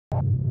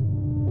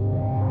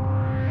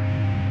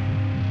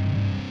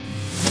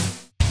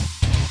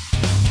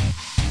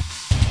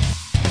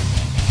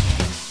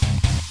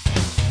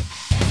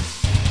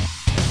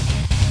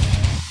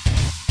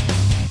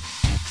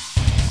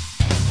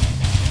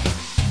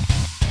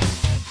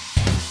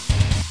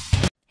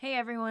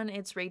everyone,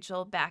 it's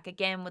Rachel back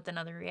again with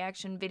another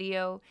reaction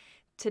video.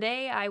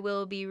 Today I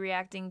will be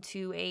reacting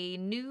to a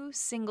new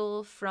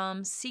single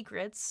from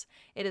Secrets.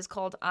 It is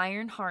called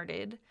Iron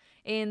Hearted.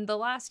 In the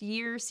last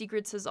year,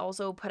 Secrets has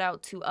also put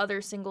out two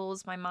other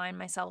singles, My Mind,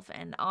 Myself,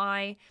 and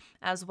I,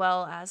 as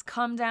well as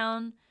Come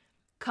Down.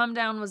 Come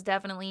Down was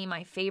definitely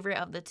my favorite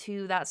of the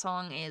two. That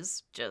song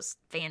is just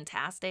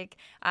fantastic.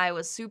 I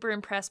was super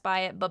impressed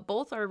by it, but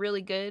both are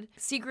really good.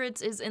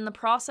 Secrets is in the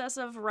process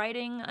of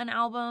writing an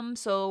album,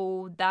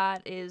 so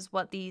that is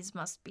what these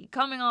must be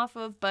coming off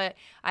of, but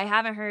I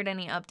haven't heard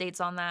any updates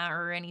on that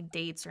or any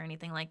dates or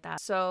anything like that.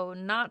 So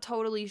not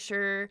totally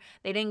sure.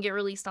 They didn't get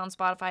released on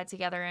Spotify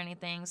together or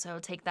anything, so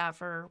take that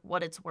for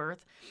what it's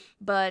worth.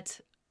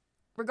 But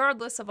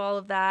regardless of all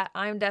of that,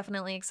 I'm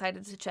definitely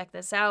excited to check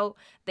this out.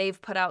 They've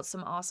put out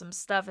some awesome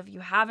stuff. If you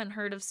haven't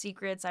heard of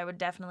Secrets, I would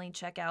definitely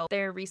check out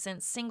their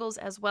recent singles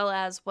as well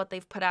as what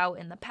they've put out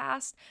in the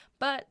past.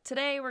 But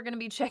today we're going to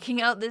be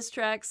checking out this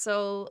track,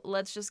 so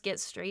let's just get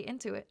straight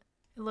into it.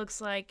 It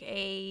looks like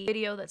a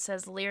video that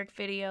says lyric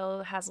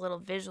video, has a little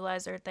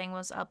visualizer thing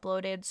was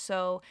uploaded,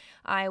 so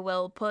I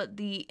will put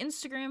the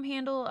Instagram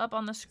handle up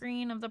on the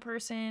screen of the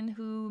person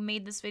who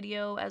made this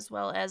video, as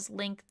well as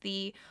link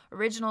the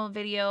original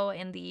video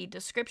in the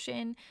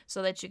description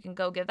so that you can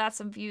go give that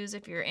some views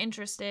if you're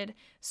interested.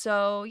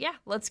 So yeah,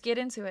 let's get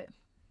into it.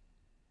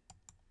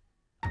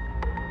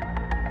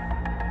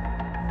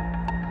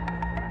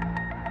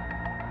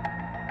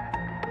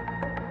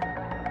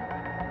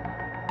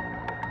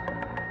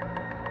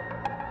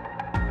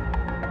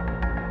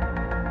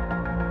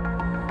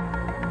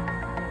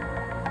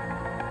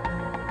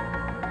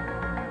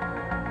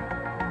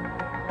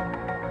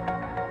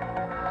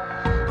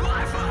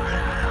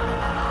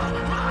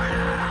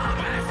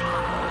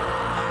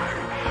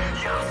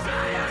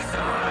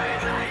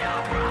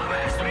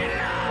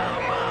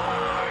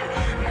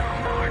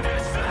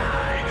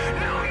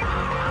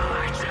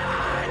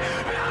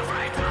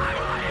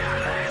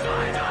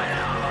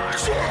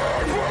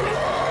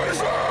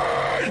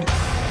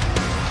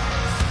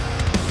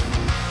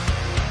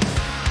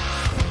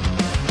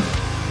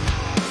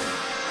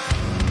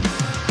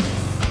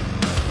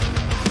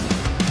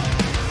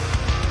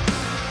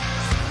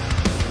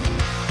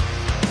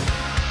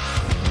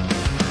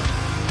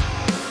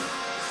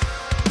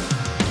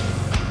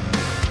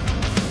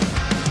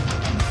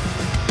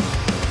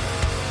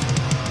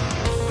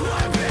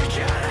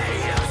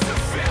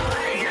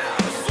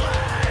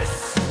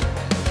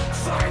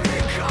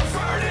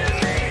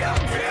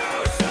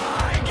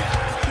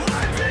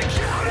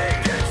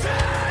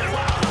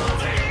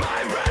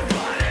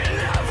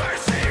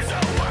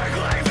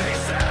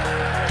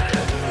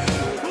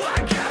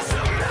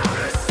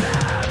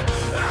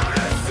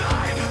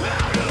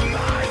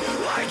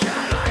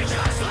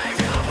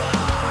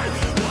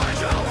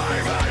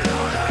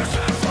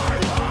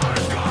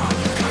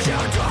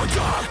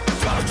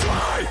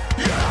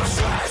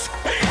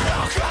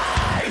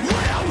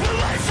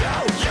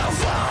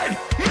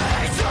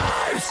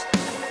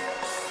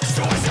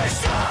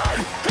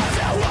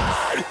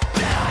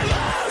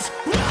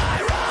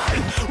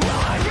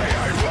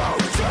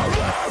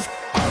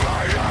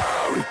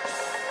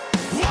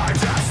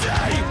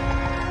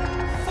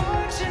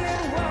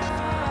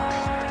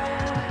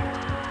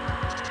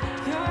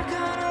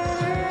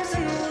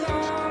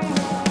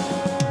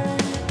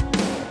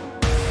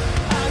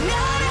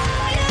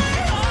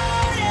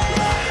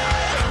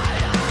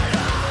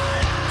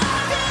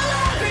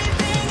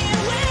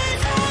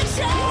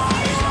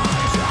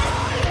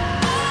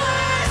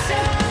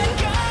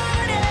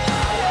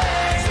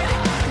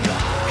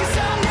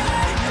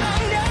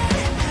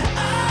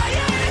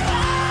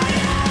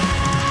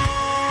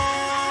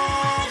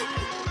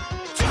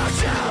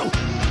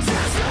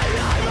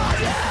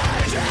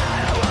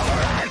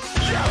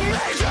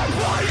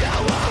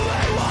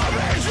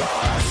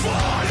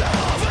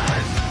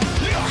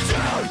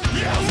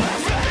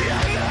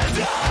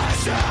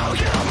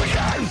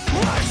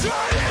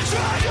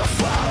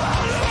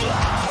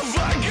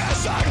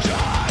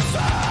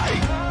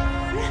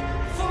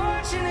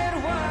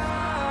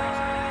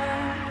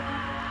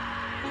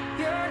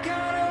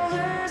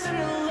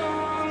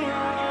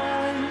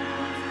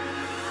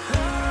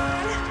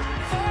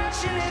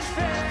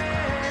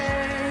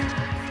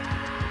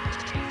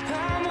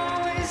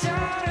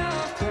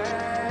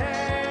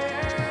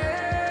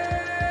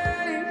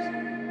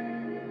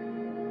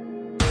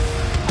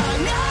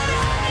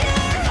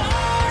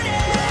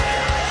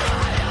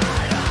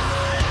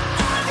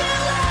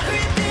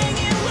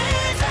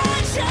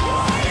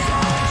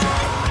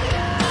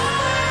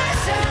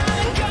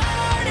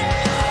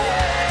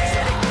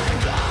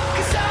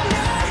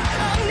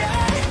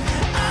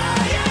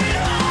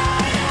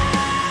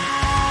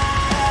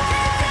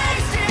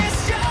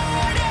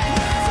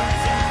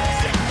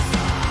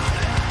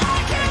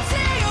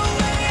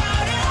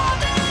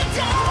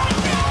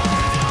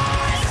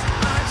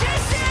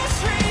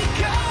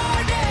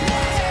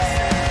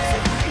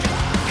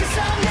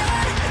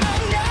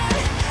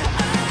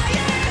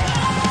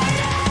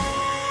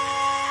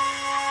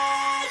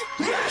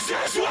 This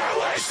is where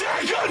we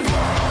say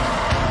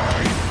goodbye.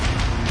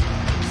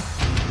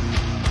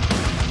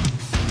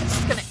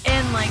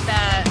 rhythm like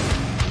that.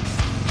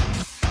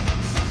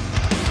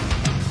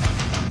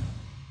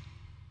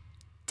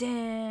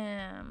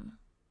 Damn.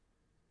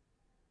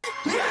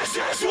 This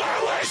is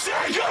where we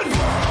say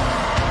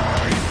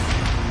goodbye.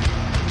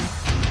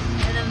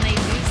 And then they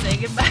do say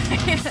goodbye.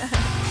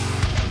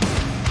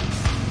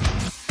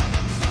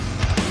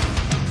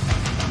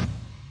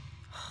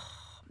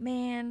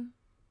 Man,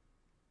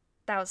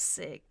 that was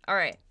sick. All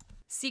right,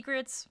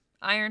 Secrets,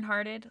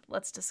 Iron-Hearted,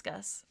 let's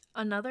discuss.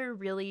 Another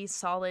really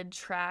solid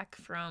track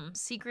from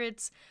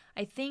Secrets.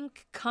 I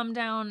think Come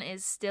Down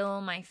is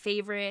still my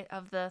favorite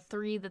of the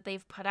 3 that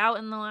they've put out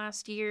in the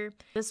last year.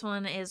 This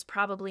one is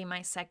probably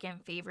my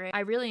second favorite. I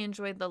really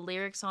enjoyed the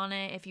lyrics on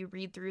it. If you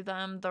read through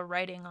them, the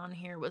writing on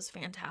here was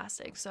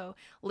fantastic. So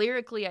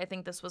lyrically, I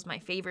think this was my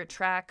favorite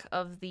track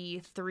of the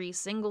 3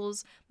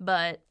 singles,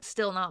 but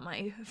still not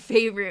my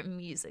favorite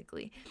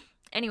musically.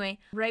 Anyway,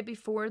 right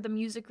before the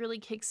music really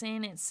kicks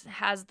in, it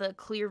has the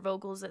clear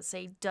vocals that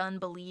say "Done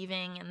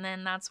Believing," and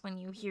then that's when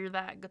you hear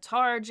that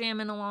guitar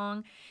jamming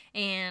along,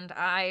 and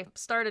I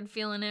started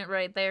feeling it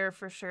right there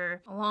for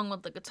sure. Along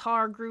with the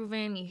guitar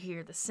grooving, you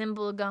hear the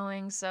cymbal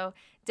going, so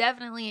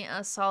definitely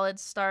a solid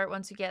start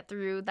once you get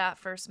through that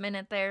first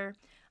minute there.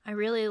 I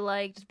really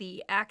liked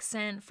the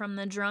accent from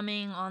the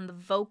drumming on the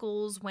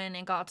vocals when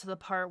it got to the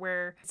part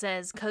where it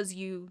says, "'cause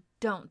you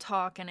don't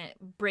talk," and it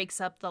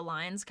breaks up the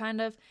lines kind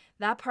of.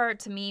 That part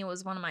to me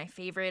was one of my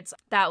favorites.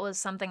 That was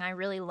something I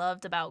really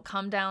loved about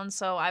Come Down,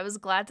 so I was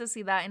glad to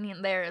see that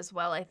in there as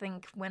well. I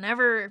think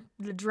whenever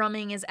the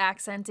drumming is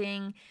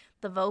accenting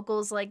the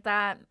vocals like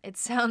that, it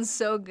sounds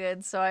so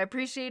good, so I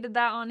appreciated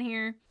that on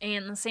here.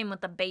 And the same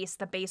with the bass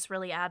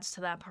really adds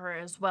to that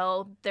part as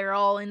well. They're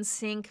all in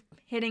sync,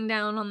 hitting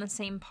down on the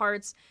same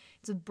parts.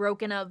 It's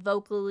broken up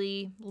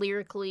vocally,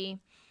 lyrically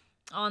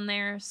on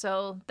there,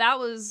 so that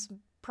was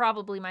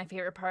probably my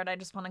favorite part. I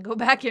just want to go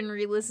back and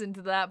re-listen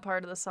to that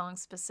part of the song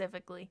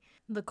specifically.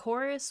 The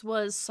chorus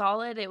was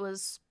solid. It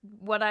was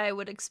what I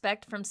would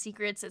expect from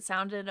Secrets. It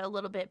sounded a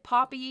little bit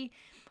poppy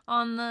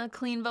on the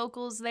clean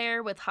vocals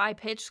there with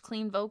high-pitched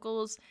clean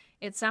vocals.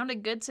 It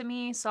sounded good to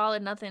me,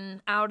 solid,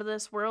 nothing out of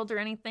this world or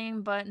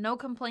anything, but no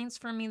complaints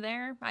from me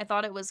there. I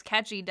thought it was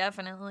catchy,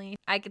 definitely.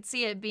 I could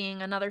see it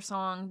being another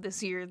song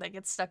this year that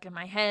gets stuck in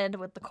my head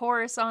with the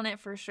chorus on it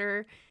for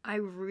sure. I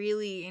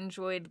really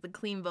enjoyed the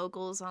clean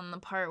vocals on the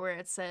part where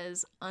it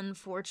says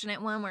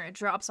 "unfortunate one," where it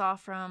drops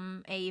off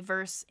from a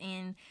verse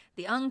in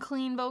the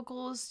unclean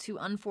vocals to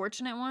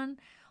 "unfortunate one."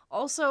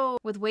 Also,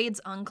 with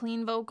Wade's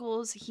unclean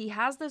vocals, he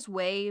has this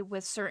way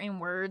with certain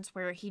words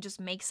where he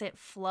just makes it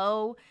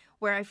flow,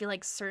 where I feel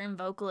like certain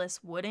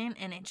vocalists wouldn't,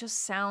 and it just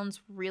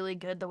sounds really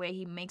good the way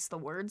he makes the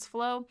words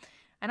flow.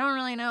 I don't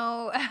really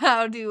know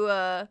how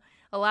to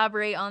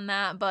elaborate on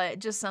that, but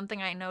just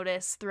something I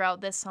noticed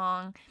throughout this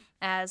song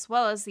as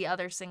well as the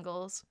other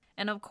singles.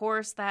 And of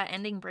course, that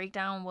ending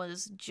breakdown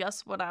was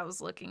just what I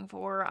was looking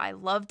for. I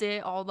loved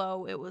it,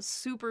 although it was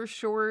super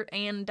short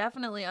and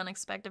definitely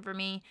unexpected for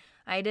me.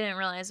 I didn't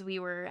realize we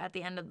were at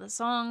the end of the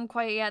song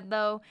quite yet,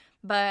 though,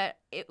 but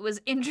it was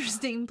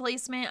interesting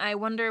placement. I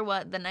wonder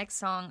what the next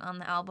song on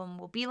the album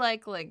will be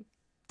like. Like,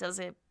 does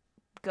it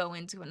go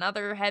into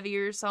another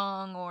heavier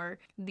song or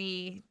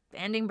the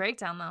ending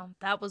breakdown, though?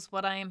 That was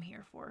what I am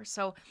here for.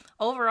 So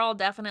overall,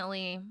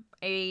 definitely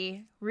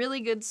a really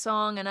good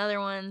song, another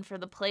one for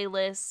the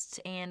playlist,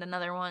 and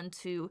another one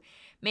to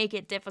make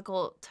it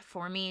difficult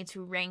for me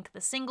to rank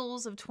the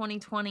singles of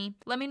 2020.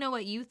 Let me know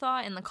what you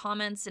thought in the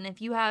comments, and if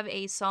you have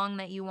a song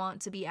that you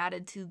want to be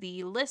added to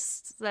the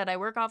lists that I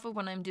work off of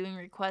when I'm doing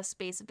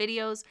request-based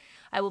videos,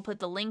 I will put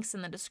the links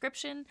in the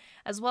description,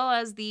 as well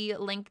as the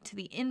link to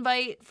the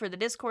invite for the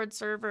Discord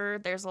server.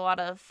 There's a lot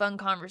of fun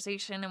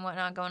conversation and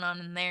whatnot going on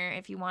in there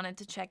if you wanted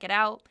to check it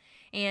out.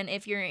 And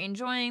if you're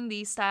enjoying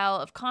the style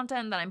of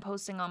content that I'm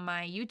posting on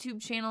my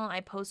YouTube channel, I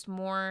post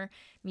more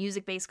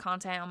music-based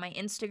content on my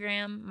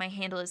Instagram. My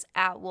handle is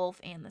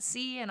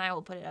 @wolfandthesea, and I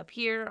will put it up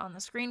here on the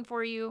screen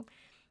for you.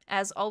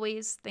 As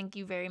always, thank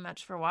you very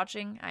much for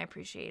watching. I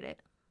appreciate it.